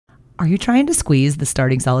Are you trying to squeeze the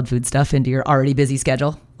starting solid food stuff into your already busy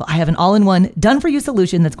schedule? Well, I have an all-in-one, done-for-you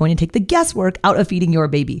solution that's going to take the guesswork out of feeding your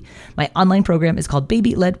baby. My online program is called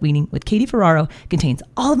Baby Led Weaning with Katie Ferraro. It contains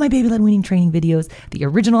all of my baby led weaning training videos, the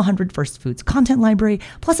original 100 First Foods content library,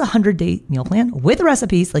 plus a 100-day meal plan with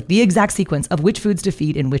recipes, like the exact sequence of which foods to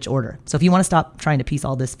feed in which order. So if you want to stop trying to piece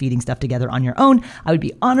all this feeding stuff together on your own, I would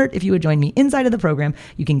be honored if you would join me inside of the program.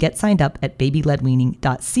 You can get signed up at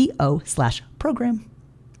babyledweaning.co/program.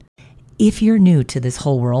 If you're new to this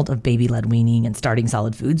whole world of baby-led weaning and starting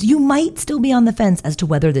solid foods, you might still be on the fence as to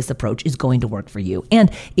whether this approach is going to work for you.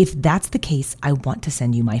 And if that's the case, I want to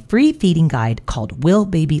send you my free feeding guide called Will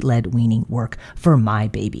Baby-Led Weaning Work for My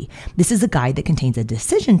Baby? This is a guide that contains a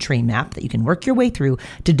decision tree map that you can work your way through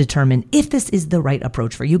to determine if this is the right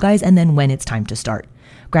approach for you guys and then when it's time to start.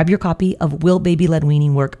 Grab your copy of Will Baby-Led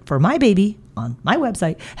Weaning Work for My Baby on my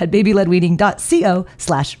website at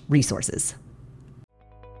babyledweaning.co/resources.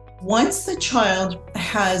 Once the child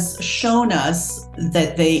has shown us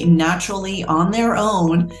that they naturally, on their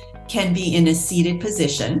own, can be in a seated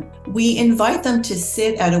position, we invite them to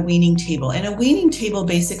sit at a weaning table. And a weaning table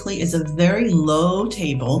basically is a very low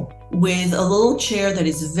table with a little chair that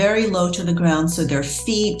is very low to the ground, so their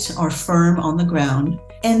feet are firm on the ground.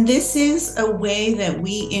 And this is a way that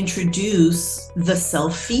we introduce the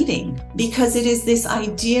self-feeding, because it is this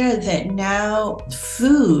idea that now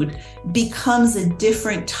food becomes a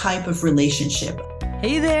different type of relationship.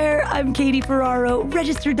 Hey there, I'm Katie Ferraro,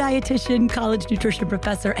 registered dietitian, college nutrition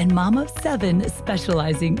professor, and mom of 7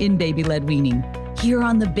 specializing in baby-led weaning. Here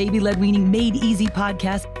on the Baby-Led Weaning Made Easy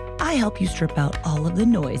podcast, I help you strip out all of the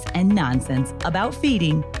noise and nonsense about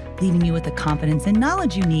feeding, leaving you with the confidence and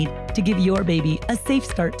knowledge you need to give your baby a safe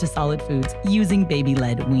start to solid foods using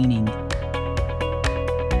baby-led weaning.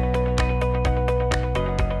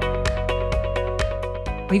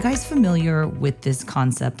 Are you guys familiar with this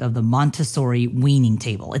concept of the Montessori weaning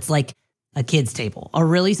table? It's like a kid's table, a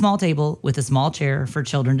really small table with a small chair for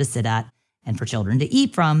children to sit at and for children to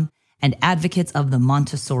eat from. And advocates of the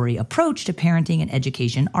Montessori approach to parenting and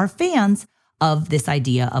education are fans of this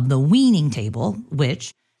idea of the weaning table,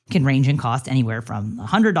 which can range in cost anywhere from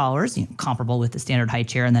 $100, comparable with the standard high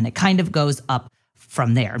chair, and then it kind of goes up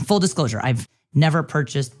from there. And full disclosure, I've never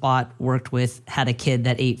purchased, bought, worked with, had a kid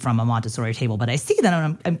that ate from a Montessori table, but I see that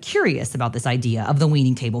and I'm curious about this idea of the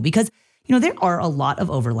weaning table because, there are a lot of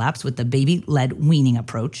overlaps with the baby-led weaning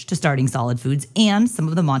approach to starting solid foods and some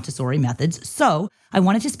of the Montessori methods. So I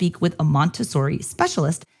wanted to speak with a Montessori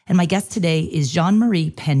specialist, and my guest today is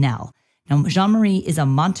Jean-Marie Pennell. Now, Jean-Marie is a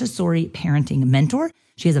Montessori parenting mentor.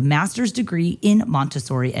 She has a master's degree in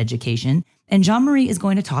Montessori education. And Jean-Marie is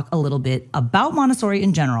going to talk a little bit about Montessori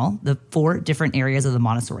in general, the 4 different areas of the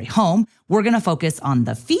Montessori home. We're going to focus on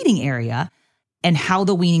the feeding area and how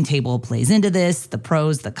the weaning table plays into this, the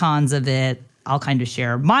pros, the cons of it. I'll kind of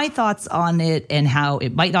share my thoughts on it and how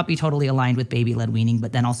it might not be totally aligned with baby-led weaning,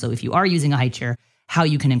 but then also if you are using a high chair, how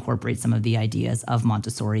you can incorporate some of the ideas of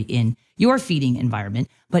Montessori in your feeding environment.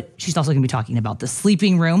 But she's also going to be talking about the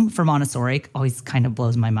sleeping room for Montessori. Always kind of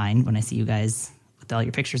blows my mind when I see you guys with all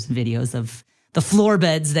your pictures and videos of the floor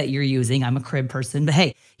beds that you're using. I'm a crib person, but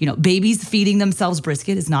hey, babies feeding themselves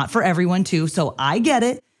brisket is not for everyone too. So I get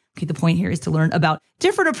it. Okay, the point here is to learn about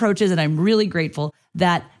different approaches, and I'm really grateful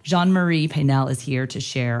that Jean-Marie Pennell is here to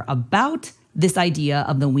share about this idea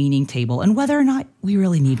of the weaning table and whether or not we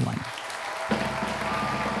really need one.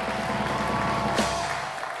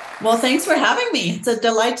 Well, thanks for having me. It's a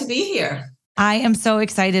delight to be here. I am so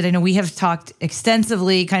excited. I know we have talked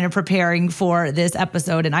extensively kind of preparing for this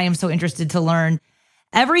episode, and I am so interested to learn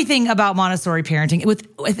everything about Montessori parenting with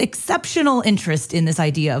exceptional interest in this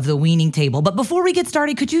idea of the weaning table. But before we get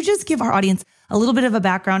started, could you just give our audience a little bit of a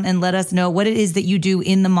background and let us know what it is that you do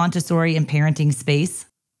in the Montessori and parenting space?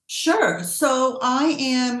 Sure. So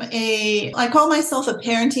I call myself a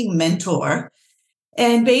parenting mentor.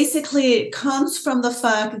 And basically, it comes from the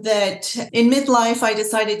fact that in midlife, I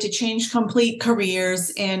decided to change complete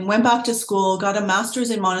careers and went back to school, got a master's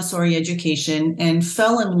in Montessori education, and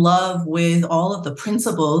fell in love with all of the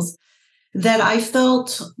principles that I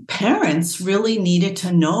felt parents really needed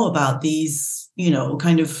to know about these,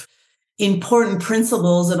 kind of important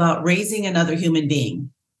principles about raising another human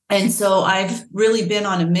being. And so I've really been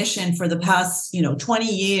on a mission for the past, 20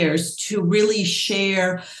 years to really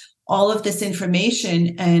share all of this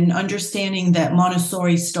information and understanding that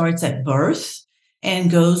Montessori starts at birth and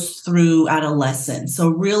goes through adolescence. So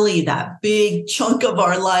really that big chunk of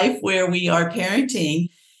our life where we are parenting.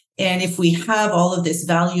 And if we have all of this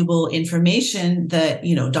valuable information that,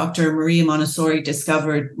 Dr. Maria Montessori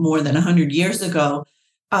discovered more than 100 years ago,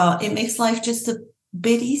 it makes life just a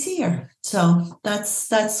bit easier. So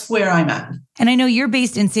that's where I'm at. And I know you're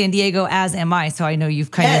based in San Diego, as am I. So I know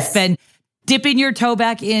you've kind of been dipping your toe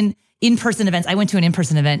back in-person events. I went to an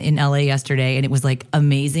in-person event in LA yesterday and it was like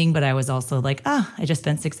amazing, but I was also like, I just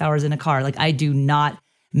spent 6 hours in a car. Like I do not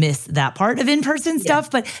miss that part of in-person stuff,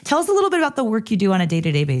 but tell us a little bit about the work you do on a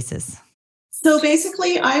day-to-day basis. So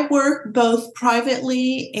basically, I work both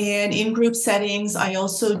privately and in group settings. I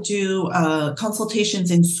also do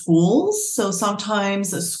consultations in schools. So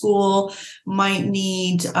sometimes a school might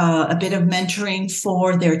need a bit of mentoring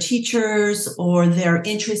for their teachers, or they're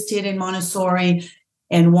interested in Montessori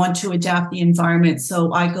and want to adapt the environment.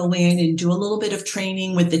 So I go in and do a little bit of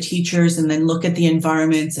training with the teachers and then look at the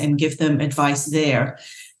environments and give them advice there.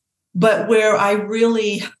 But where I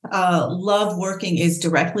really love working is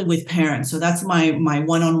directly with parents. So that's my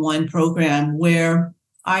one-on-one program where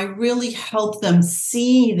I really help them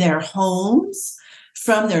see their homes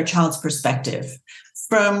from their child's perspective,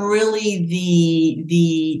 from really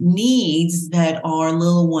the needs that our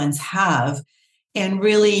little ones have, and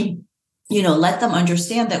really, let them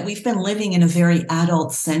understand that we've been living in a very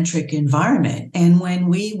adult-centric environment. And when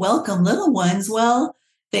we welcome little ones, well,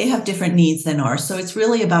 they have different needs than ours. So it's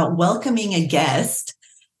really about welcoming a guest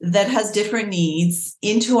that has different needs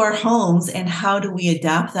into our homes, and how do we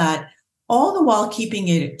adapt that, all the while keeping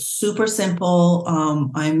it super simple.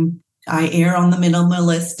 I err on the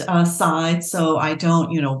minimalist side, so I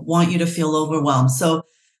don't, want you to feel overwhelmed. So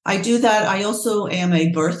I do that. I also am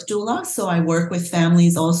a birth doula, so I work with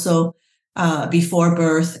families also before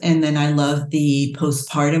birth, and then I love the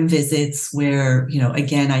postpartum visits where,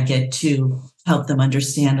 again, I get to help them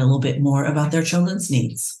understand a little bit more about their children's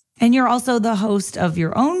needs. And you're also the host of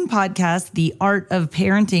your own podcast, The Art of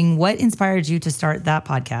Parenting. What inspired you to start that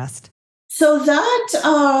podcast? So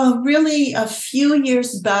that really a few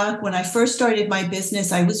years back when I first started my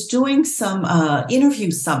business, I was doing some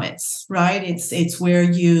interview summits, right? It's where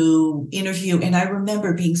you interview. And I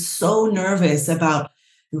remember being so nervous about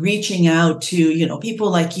reaching out to, people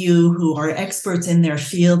like you who are experts in their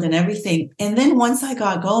field and everything. And then once I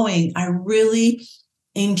got going, I really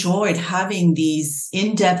enjoyed having these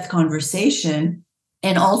in-depth conversation.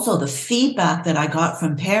 And also the feedback that I got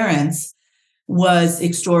from parents was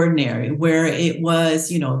extraordinary, where it was,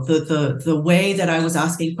 the way that I was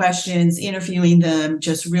asking questions, interviewing them,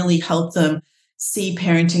 just really helped them see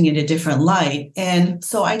parenting in a different light. And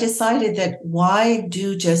so I decided that why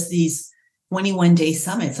do just these 21-day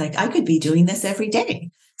summits? Like I could be doing this every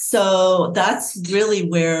day. So that's really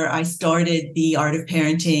where I started The Art of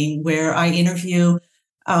Parenting, where I interview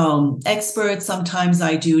experts. Sometimes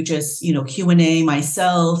I do just, Q&A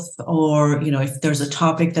myself, or, if there's a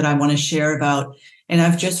topic that I want to share about. And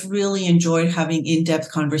I've just really enjoyed having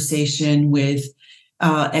in-depth conversation with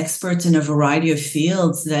experts in a variety of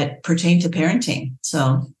fields that pertain to parenting.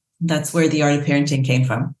 So that's where The Art of Parenting came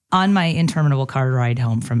from. On my interminable car ride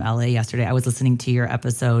home from LA yesterday, I was listening to your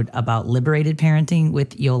episode about liberated parenting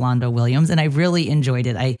with Yolanda Williams, and I really enjoyed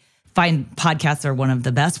it. I find podcasts are one of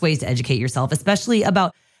the best ways to educate yourself, especially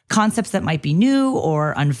about concepts that might be new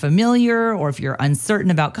or unfamiliar, or if you're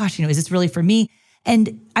uncertain about, is this really for me?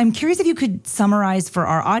 And I'm curious if you could summarize for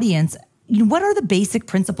our audience, what are the basic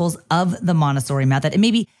principles of the Montessori method? And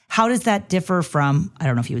maybe how does that differ from, I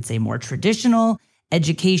don't know if you would say more traditional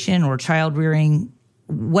education or child rearing?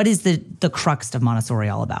 What is the crux of Montessori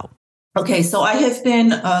all about? Okay, so I have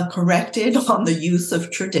been corrected on the use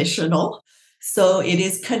of traditional. So it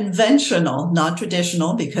is conventional, not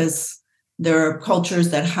traditional, because there are cultures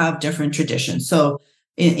that have different traditions. So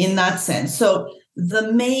in that sense, so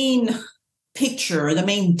the main picture, the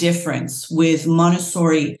main difference with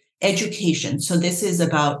Montessori education, so this is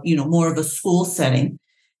about, more of a school setting,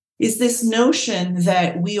 is this notion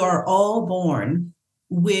that we are all born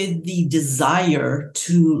with the desire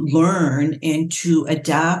to learn and to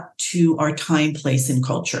adapt to our time, place, and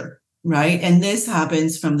culture, right? And this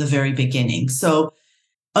happens from the very beginning. So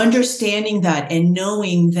understanding that and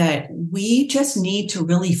knowing that we just need to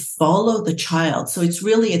really follow the child. So it's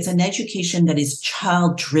an education that is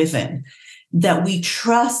child-driven, that we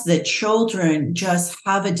trust that children just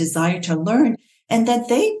have a desire to learn, and that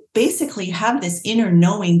they basically have this inner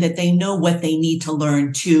knowing that they know what they need to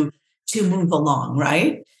learn to move along,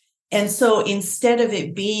 right? And so instead of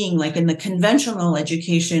it being like in the conventional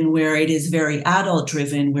education where it is very adult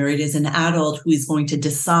driven, where it is an adult who is going to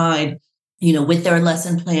decide, with their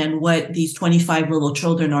lesson plan, what these 25 little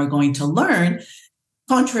children are going to learn.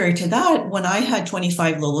 Contrary to that, when I had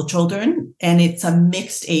 25 little children, and it's a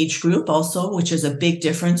mixed age group also, which is a big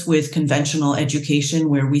difference with conventional education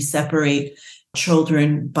where we separate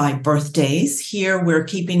children by birthdays. Here, we're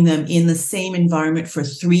keeping them in the same environment for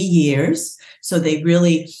 3 years. So they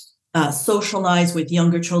really socialize with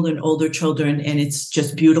younger children, older children, and it's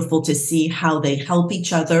just beautiful to see how they help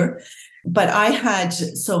each other. But I had,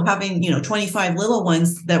 so having, 25 little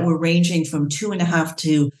ones that were ranging from 2.5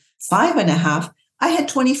 to 5.5, I had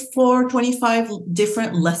 24, 25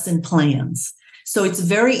 different lesson plans. So it's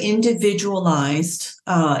very individualized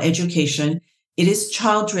education. It is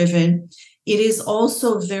child-driven. It is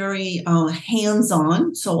also very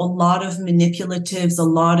hands-on. So a lot of manipulatives, a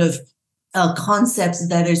lot of concepts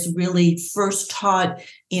that is really first taught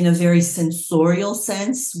in a very sensorial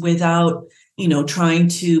sense without, trying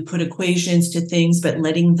to put equations to things, but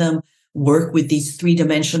letting them work with these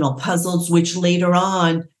three-dimensional puzzles, which later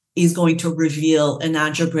on is going to reveal an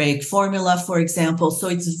algebraic formula, for example. So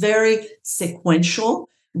it's very sequential.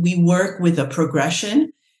 We work with a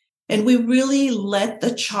progression, and we really let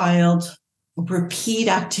the child repeat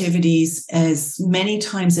activities as many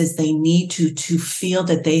times as they need to feel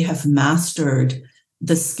that they have mastered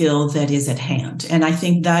the skill that is at hand. And I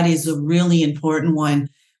think that is a really important one,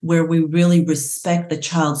 where we really respect the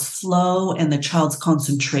child's flow and the child's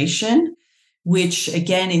concentration, which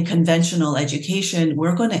again, in conventional education,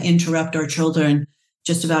 we're going to interrupt our children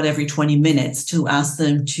just about every 20 minutes to ask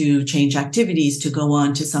them to change activities, to go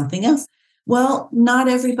on to something else. Well, not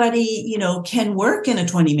everybody, can work in a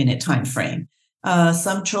 20-minute time frame.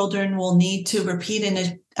 Some children will need to repeat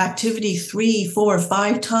an activity 3, 4,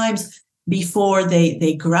 5 times before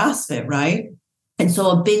they grasp it, right? And so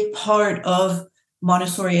a big part of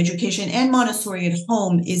Montessori education and Montessori at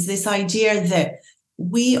home is this idea that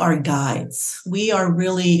we are guides.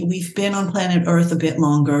 We've been on planet Earth a bit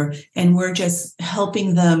longer, and we're just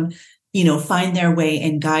helping them, find their way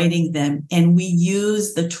and guiding them. And we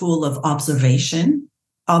use the tool of observation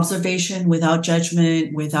without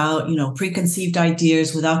judgment, without, preconceived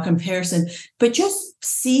ideas, without comparison, but just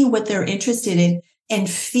see what they're interested in and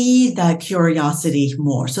feed that curiosity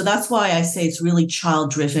more. So that's why I say it's really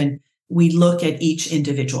child-driven. We look at each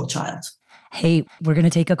individual child. Hey, we're going to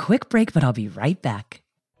take a quick break, but I'll be right back.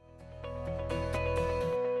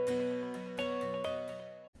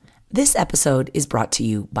 This episode is brought to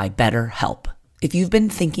you by BetterHelp. If you've been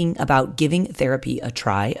thinking about giving therapy a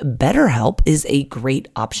try, BetterHelp is a great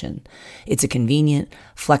option. It's a convenient,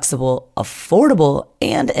 flexible, affordable,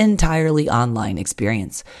 and entirely online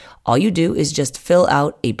experience. All you do is just fill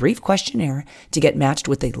out a brief questionnaire to get matched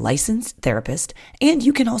with a licensed therapist, and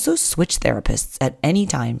you can also switch therapists at any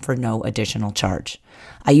time for no additional charge.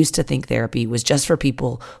 I used to think therapy was just for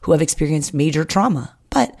people who have experienced major trauma,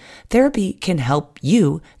 but therapy can help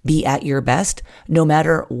you be at your best no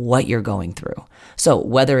matter what you're going through. So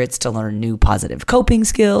whether it's to learn new positive coping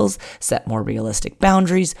skills, set more realistic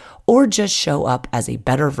boundaries, or just show up as a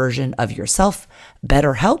better version of yourself,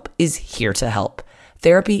 BetterHelp is here to help.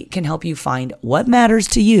 Therapy can help you find what matters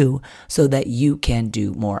to you so that you can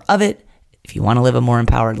do more of it. If you want to live a more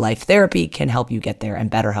empowered life, therapy can help you get there, and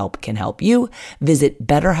BetterHelp can help you. Visit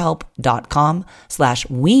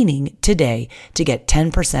betterhelp.com/weaning today to get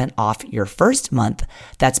 10% off your first month.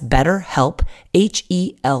 That's BetterHelp,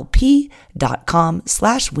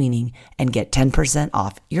 HELP.com/weaning, and get 10%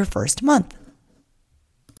 off your first month.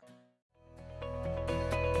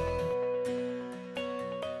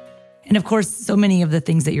 And of course, so many of the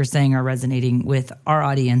things that you're saying are resonating with our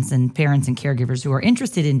audience and parents and caregivers who are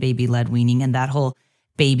interested in baby-led weaning and that whole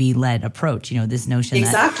baby-led approach. This notion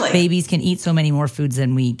that babies can eat so many more foods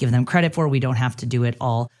than we give them credit for. We don't have to do it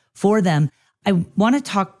all for them. I want to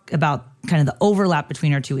talk about kind of the overlap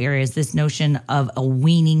between our two areas, this notion of a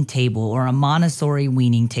weaning table or a Montessori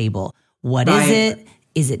weaning table. What is it?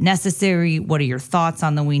 Is it necessary? What are your thoughts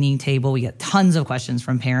on the weaning table? We get tons of questions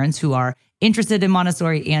from parents who are interested in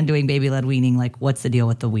Montessori and doing baby-led weaning. Like, what's the deal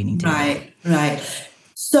with the weaning table? Right.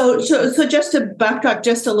 So just to backtrack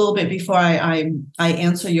just a little bit before I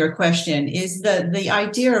answer your question, is the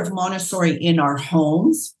idea of Montessori in our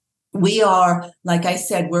homes. We are, like I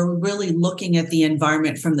said, we're really looking at the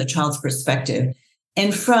environment from the child's perspective.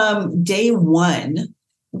 And from day one,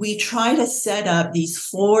 we try to set up these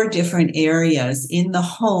 4 different areas in the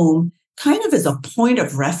home kind of as a point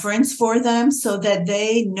of reference for them so that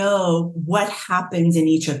they know what happens in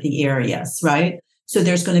each of the areas, right? So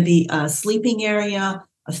there's going to be a sleeping area,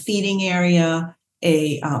 a feeding area,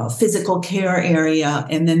 a physical care area,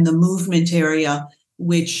 and then the movement area,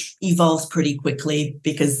 which evolves pretty quickly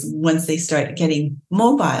because once they start getting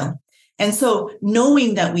mobile. And so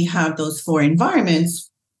knowing that we have those 4 environments,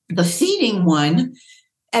 the feeding one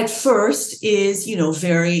at first is,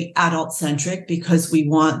 very adult centric because we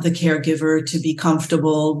want the caregiver to be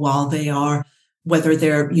comfortable while they are, whether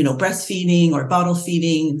they're, breastfeeding or bottle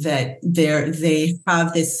feeding, that they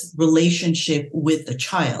have this relationship with the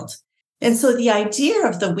child. And so the idea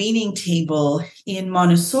of the weaning table in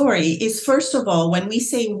Montessori is, first of all, when we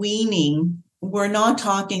say weaning, we're not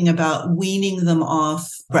talking about weaning them off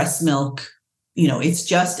breast milk. It's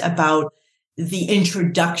just about the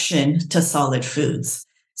introduction to solid foods.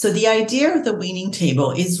 So the idea of the weaning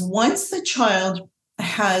table is once the child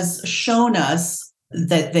has shown us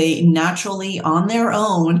that they naturally on their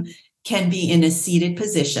own can be in a seated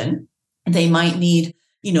position, they might need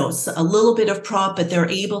a little bit of prop, but they're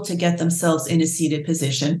able to get themselves in a seated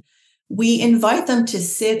position. We invite them to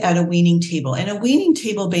sit at a weaning table. And a weaning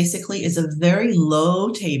table basically is a very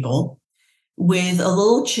low table with a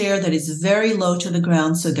little chair that is very low to the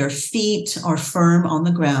ground, so their feet are firm on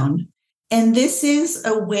the ground. And this is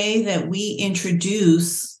a way that we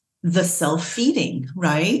introduce the self-feeding,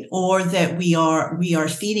 right? Or that we are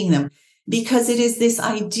feeding them. Because it is this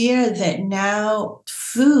idea that now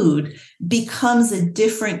food becomes a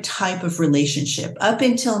different type of relationship. Up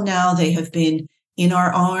until now, they have been in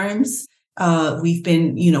our arms. We've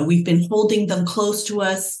been holding them close to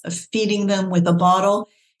us, feeding them with a bottle.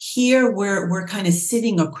 Here, we're kind of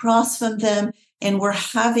sitting across from them, and we're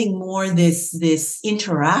having more this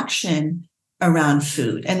interaction around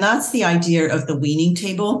food. And that's the idea of the weaning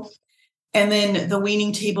table. And then the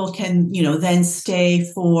weaning table can, then stay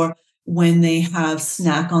for when they have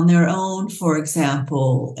snack on their own, for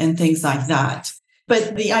example, and things like that.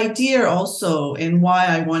 But the idea also, and why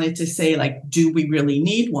I wanted to say, do we really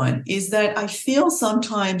need one, is that I feel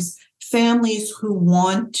sometimes families who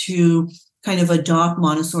want to kind of adopt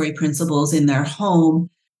Montessori principles in their home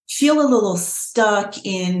feel a little stuck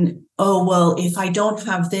in, oh, well, if I don't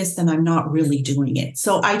have this, then I'm not really doing it.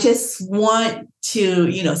 So I just want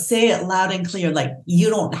to, say it loud and clear, you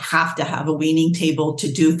don't have to have a weaning table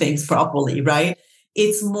to do things properly, right?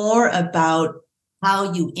 It's more about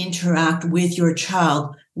how you interact with your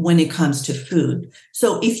child when it comes to food.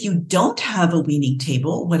 So if you don't have a weaning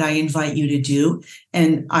table, what I invite you to do,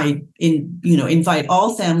 and I invite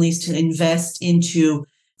all families to invest into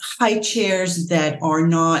high chairs that are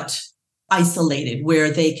not isolated, where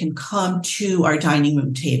they can come to our dining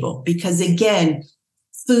room table. Because again,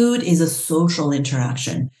 food is a social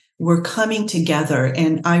interaction. We're coming together.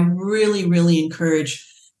 And I really, really encourage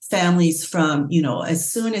families from,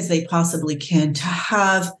 as soon as they possibly can, to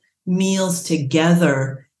have meals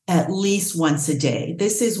together at least once a day.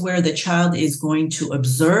 This is where the child is going to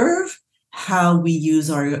observe how we use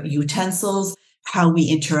our utensils, how we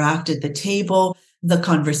interact at the table, the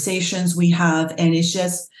conversations we have. And it's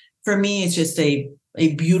just, for me, it's just a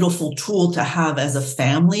beautiful tool to have as a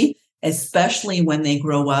family, especially when they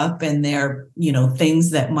grow up and they're,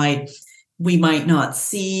 things that we might not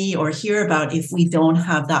see or hear about if we don't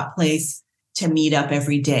have that place to meet up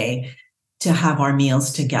every day to have our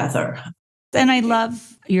meals together. And I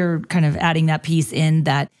love you're kind of adding that piece in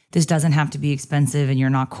that this doesn't have to be expensive and you're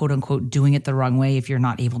not, quote unquote, doing it the wrong way if you're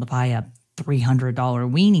not able to buy a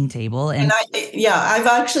 $300 weaning table. And I've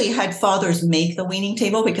actually had fathers make the weaning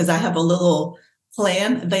table because I have a little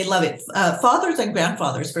plan. They love it. Fathers and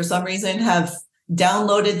grandfathers, for some reason, have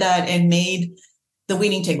downloaded that and made the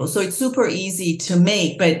weaning table. So it's super easy to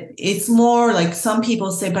make, but it's more like some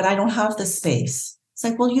people say, but I don't have the space. It's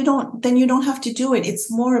like, well, you don't have to do it. It's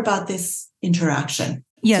more about this interaction.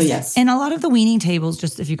 Yes. So, yes. And a lot of the weaning tables,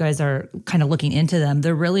 just if you guys are kind of looking into them,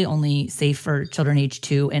 they're really only safe for children age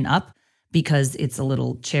 2 and up because it's a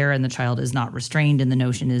little chair and the child is not restrained. And the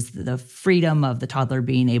notion is the freedom of the toddler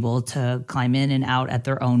being able to climb in and out at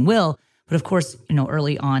their own will. But of course,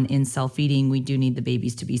 early on in self-feeding, we do need the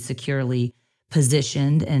babies to be securely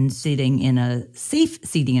positioned and sitting in a safe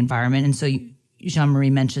seating environment. And so Jean-Marie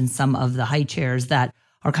mentioned some of the high chairs that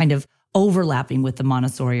are kind of overlapping with the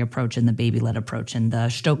Montessori approach and the baby-led approach. And the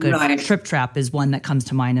Stoka Trip Trap is one that comes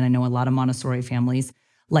to mind. And I know a lot of Montessori families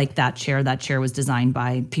like that chair. That chair was designed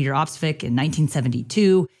by Peter Opsvik in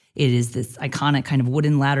 1972. It is this iconic kind of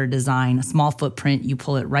wooden ladder design, a small footprint. You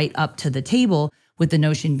pull it right up to the table, with the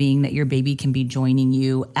notion being that your baby can be joining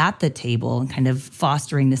you at the table and kind of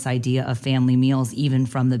fostering this idea of family meals, even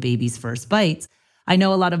from the baby's first bites. I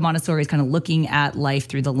know a lot of Montessori is kind of looking at life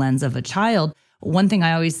through the lens of a child. One thing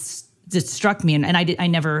I always just struck me, and I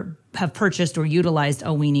never have purchased or utilized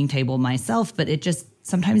a weaning table myself, but it just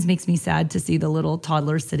sometimes makes me sad to see the little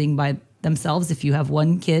toddlers sitting by themselves. If you have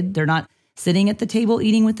one kid, they're not sitting at the table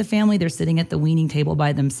eating with the family, they're sitting at the weaning table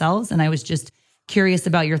by themselves. And I was just curious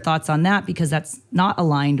about your thoughts on that, because that's not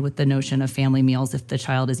aligned with the notion of family meals if the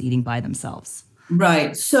child is eating by themselves.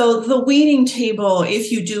 Right. So the weaning table,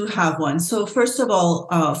 if you do have one. So first of all,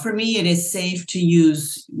 for me, it is safe to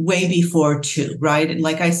use way before 2, right? And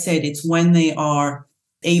like I said, it's when they are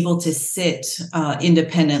able to sit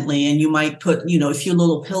independently, and you might put, a few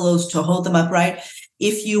little pillows to hold them upright.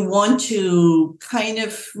 If you want to kind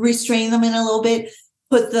of restrain them in a little bit,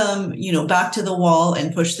 put them, back to the wall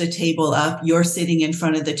and push the table up. You're sitting in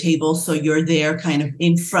front of the table, so you're there kind of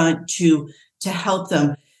in front to help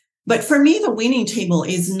them. But for me, the weaning table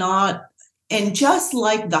is not, and just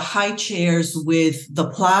like the high chairs with the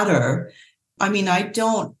platter, I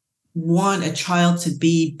don't want a child to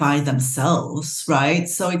be by themselves, right?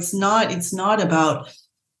 So it's not about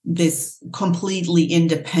this completely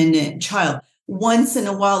independent child. Once in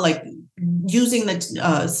a while, like using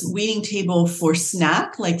the weaning table for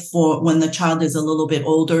snack, like for when the child is a little bit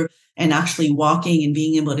older and actually walking and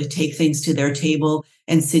being able to take things to their table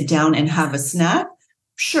and sit down and have a snack.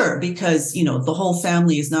 Sure, because, the whole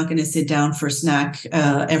family is not going to sit down for snack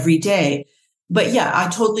every day. But yeah, I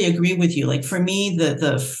totally agree with you. Like for me,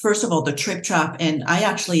 the first of all, the Trip Trap, and I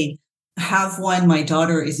actually have one. My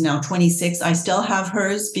daughter is now 26. I still have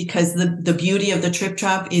hers because the beauty of the Trip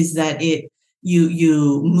Trap is that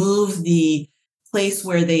you move the place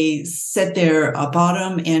where they set their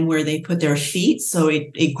bottom and where they put their feet. So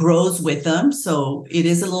it grows with them. So it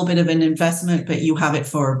is a little bit of an investment, but you have it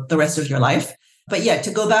for the rest of your life. But yeah,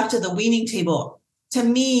 to go back to the weaning table, to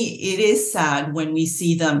me, it is sad when we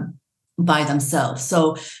see them by themselves.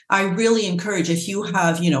 So I really encourage, if you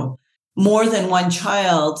have, more than one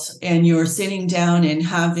child and you're sitting down and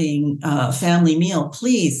having a family meal,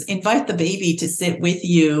 please invite the baby to sit with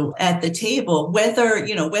you at the table, whether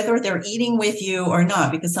they're eating with you or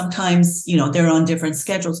not, because sometimes, they're on different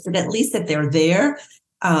schedules, but at least that they're there,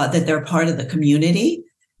 that they're part of the community.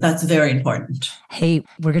 That's very important. Hey,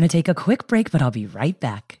 we're going to take a quick break, but I'll be right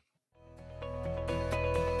back.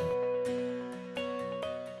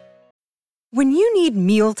 When you need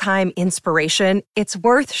mealtime inspiration, it's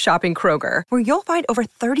worth shopping Kroger, where you'll find over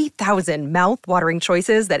 30,000 mouth-watering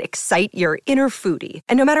choices that excite your inner foodie.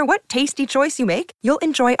 And no matter what tasty choice you make, you'll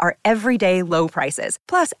enjoy our everyday low prices,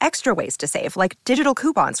 plus extra ways to save, like digital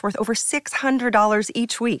coupons worth over $600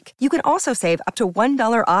 each week. You can also save up to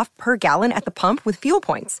 $1 off per gallon at the pump with fuel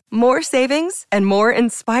points. More savings and more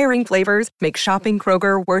inspiring flavors make shopping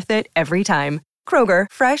Kroger worth it every time. Kroger,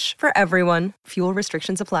 fresh for everyone. Fuel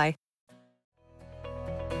restrictions apply.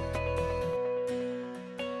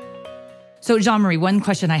 So, Jean-Marie, one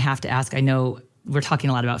question I have to ask. I know we're talking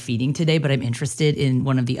a lot about feeding today, but I'm interested in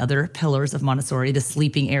one of the other pillars of Montessori, the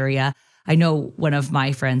sleeping area. I know one of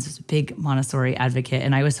my friends is a big Montessori advocate,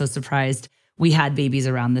 and I was so surprised. We had babies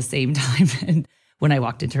around the same time. And when I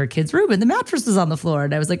walked into her kid's room and the mattress was on the floor,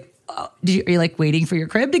 and I was like, oh, are you like waiting for your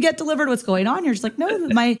crib to get delivered? What's going on? You're just like, no,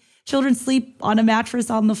 my children sleep on a mattress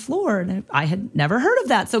on the floor. And I had never heard of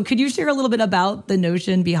that. So could you share a little bit about the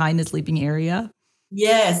notion behind the sleeping area?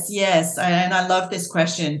 Yes. And I love this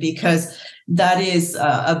question because that is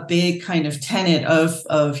a big kind of tenet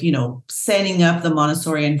of setting up the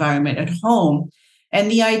Montessori environment at home. And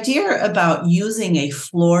the idea about using a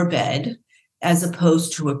floor bed as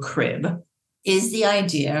opposed to a crib is the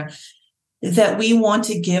idea that we want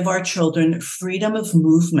to give our children freedom of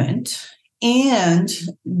movement and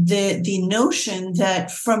the notion that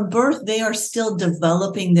from birth, they are still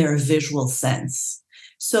developing their visual sense.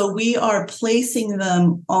 So we are placing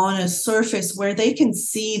them on a surface where they can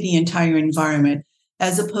see the entire environment,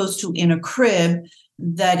 as opposed to in a crib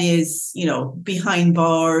that is, behind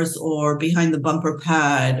bars or behind the bumper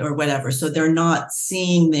pad or whatever. So they're not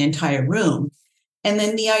seeing the entire room. And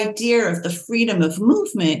then the idea of the freedom of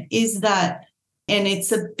movement is that, and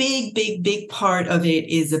it's a big, big, big part of it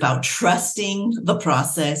is about trusting the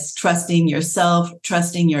process, trusting yourself,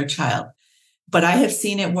 trusting your child. But I have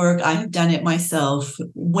seen it work. I have done it myself.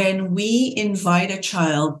 When we invite a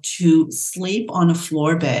child to sleep on a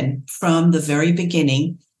floor bed from the very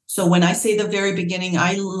beginning. So when I say the very beginning,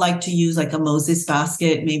 I like to use like a Moses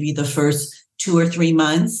basket, maybe the first 2 or 3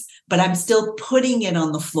 months, but I'm still putting it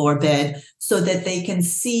on the floor bed so that they can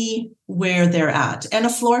see where they're at. And a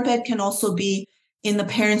floor bed can also be in the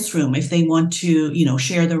parents' room if they want to,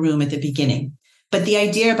 share the room at the beginning. But the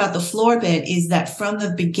idea about the floor bed is that from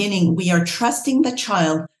the beginning, we are trusting the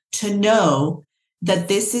child to know that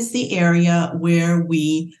this is the area where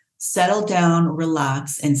we settle down,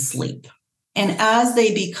 relax, and sleep. And as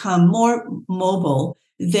they become more mobile,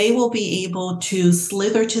 they will be able to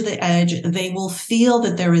slither to the edge. They will feel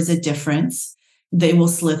that there is a difference. They will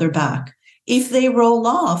slither back. If they roll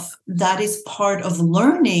off, that is part of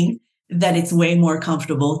learning that it's way more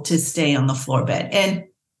comfortable to stay on the floor bed. And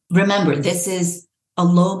remember, this is a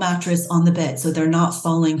low mattress on the bed, so they're not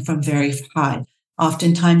falling from very high.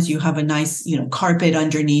 Oftentimes you have a nice, carpet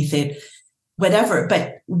underneath it. whatever.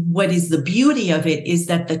 But what is the beauty of it is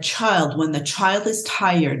that when the child is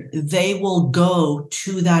tired, they will go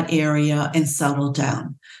to that area and settle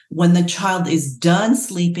down. When the child is done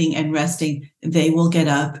sleeping and resting, they will get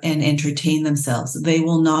up and entertain themselves. They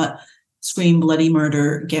will not scream bloody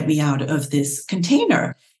murder, get me out of this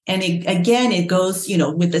container. And it goes,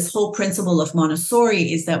 with this whole principle of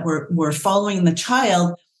Montessori is that we're following the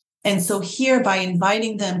child. And so here, by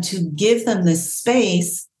inviting them to give them this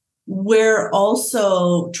space, we're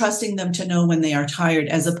also trusting them to know when they are tired,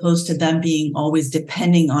 as opposed to them being always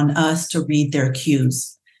depending on us to read their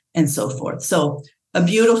cues and so forth. So a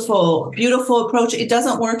beautiful, beautiful approach. It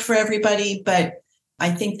doesn't work for everybody, but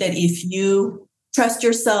I think that if you trust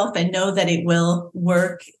yourself and know that it will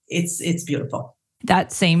work, it's beautiful.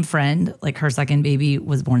 That same friend, like her second baby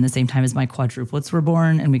was born the same time as my quadruplets were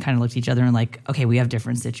born. And we kind of looked at each other and like, okay, we have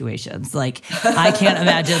different situations. Like I can't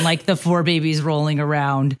imagine like the 4 babies rolling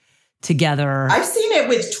around together. I've seen it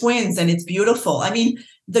with twins and it's beautiful. I mean,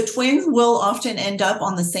 the twins will often end up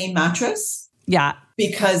on the same mattress. Yeah.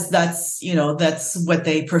 Because that's what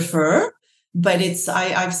they prefer. But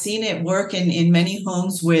I've seen it work in many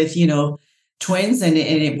homes with, twins and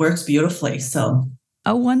it works beautifully. So.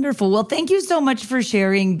 Oh, wonderful. Well, thank you so much for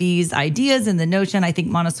sharing these ideas and the notion. I think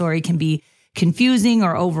Montessori can be confusing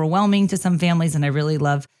or overwhelming to some families. And I really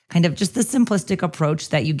love kind of just the simplistic approach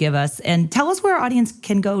that you give us. And tell us where our audience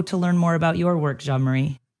can go to learn more about your work,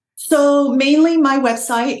 Jeanne-Marie. So mainly my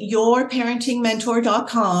website,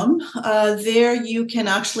 yourparentingmentor.com. There you can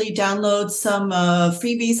actually download some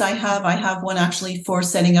freebies I have. I have one actually for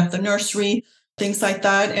setting up the nursery, things like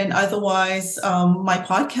that. And otherwise, my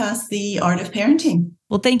podcast, The Art of Parenting.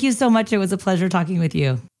 Well, thank you so much. It was a pleasure talking with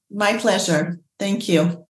you. My pleasure. Thank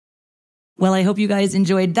you. Well, I hope you guys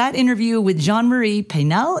enjoyed that interview with Jeanne-Marie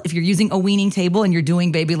Paynel. If you're using a weaning table and you're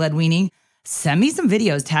doing baby-led weaning, send me some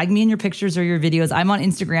videos. Tag me in your pictures or your videos. I'm on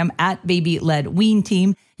Instagram at Baby-Led Wean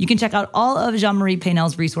Team. You can check out all of Jeanne-Marie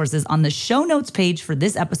Paynel's resources on the show notes page for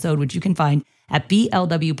this episode, which you can find at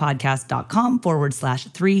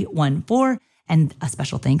blwpodcast.com/314. And a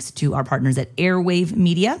special thanks to our partners at Airwave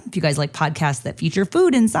Media. If you guys like podcasts that feature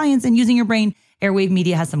food and science and using your brain, Airwave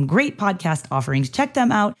Media has some great podcast offerings. Check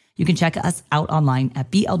them out. You can check us out online at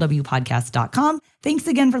blwpodcast.com. Thanks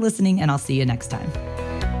again for listening, and I'll see you next time.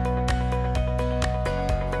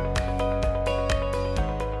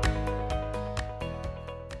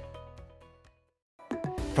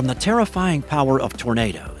 From the terrifying power of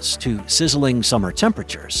tornadoes to sizzling summer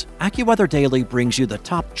temperatures, AccuWeather Daily brings you the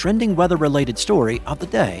top trending weather-related story of the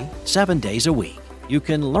day, 7 days a week. You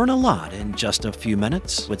can learn a lot in just a few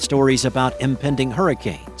minutes with stories about impending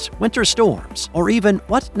hurricanes, winter storms, or even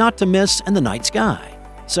what not to miss in the night sky.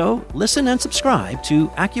 So listen and subscribe to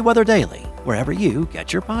AccuWeather Daily wherever you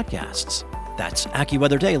get your podcasts. That's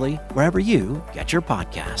AccuWeather Daily wherever you get your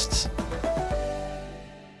podcasts.